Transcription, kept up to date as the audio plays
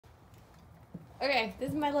Okay, this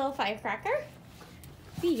is my little firecracker,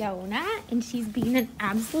 Fiona, and she's being an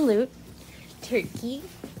absolute turkey.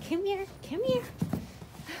 Come here, come here.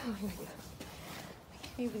 Oh my god, I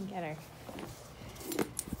can't even get her.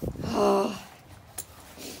 Oh,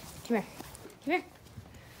 come here, come here.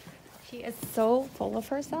 She is so full of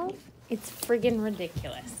herself. It's friggin'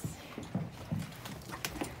 ridiculous.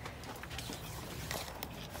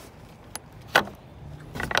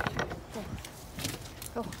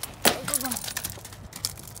 Go, go, go, go.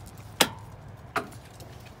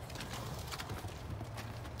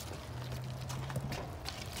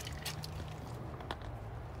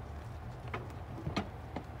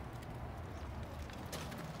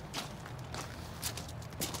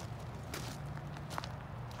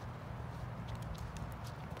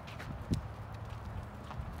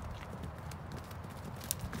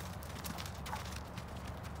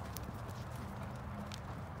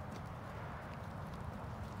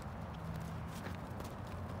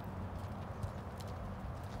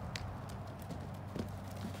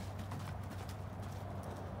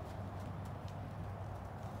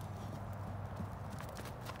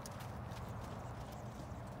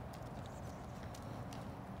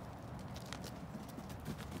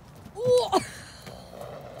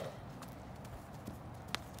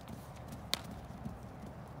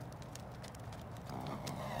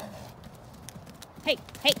 Hey,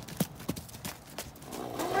 hey.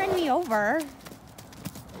 Don't run me over.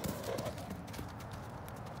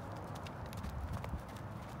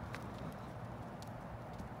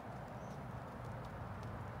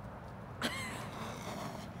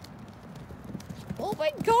 Oh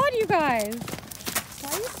my god, you guys.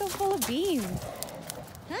 Why are you so full of beans?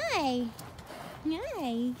 Hi.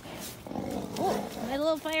 Hi. Oh, my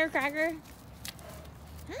little firecracker.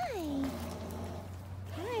 Hi.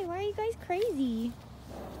 Hi, why are you guys crazy?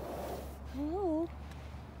 Hello.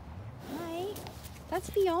 Hi. That's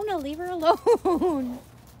Fiona, leave her alone.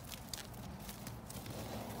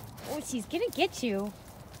 Oh, she's gonna get you.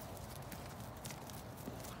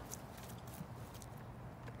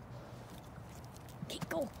 Okay,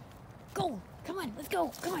 go. Go. Come on, let's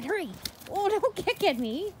go. Come on, hurry. Oh, don't kick at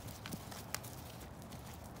me.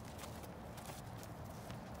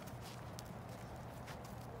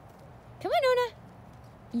 Come on, Nona.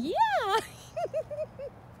 Yeah.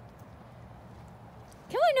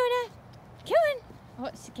 Come on, Nona. Come on. Oh,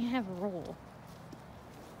 she can have a roll.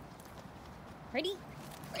 Ready?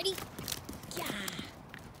 Ready? Yeah.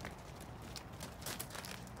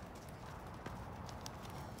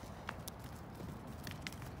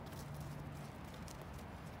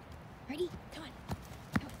 Ready? Come on.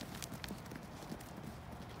 Come on.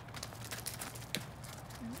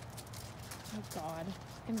 Oh, God.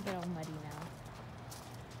 It's going to get all muddy now.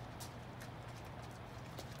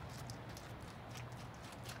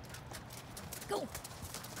 Go!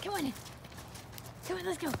 Come on! Come on,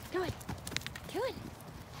 let's go! Come on! Come on!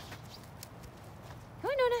 Come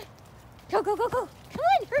on, Nona! Go, go, go, go! Come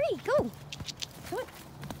on, hurry! Go! Come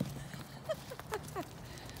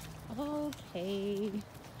on! Okay.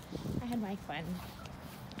 I had my fun.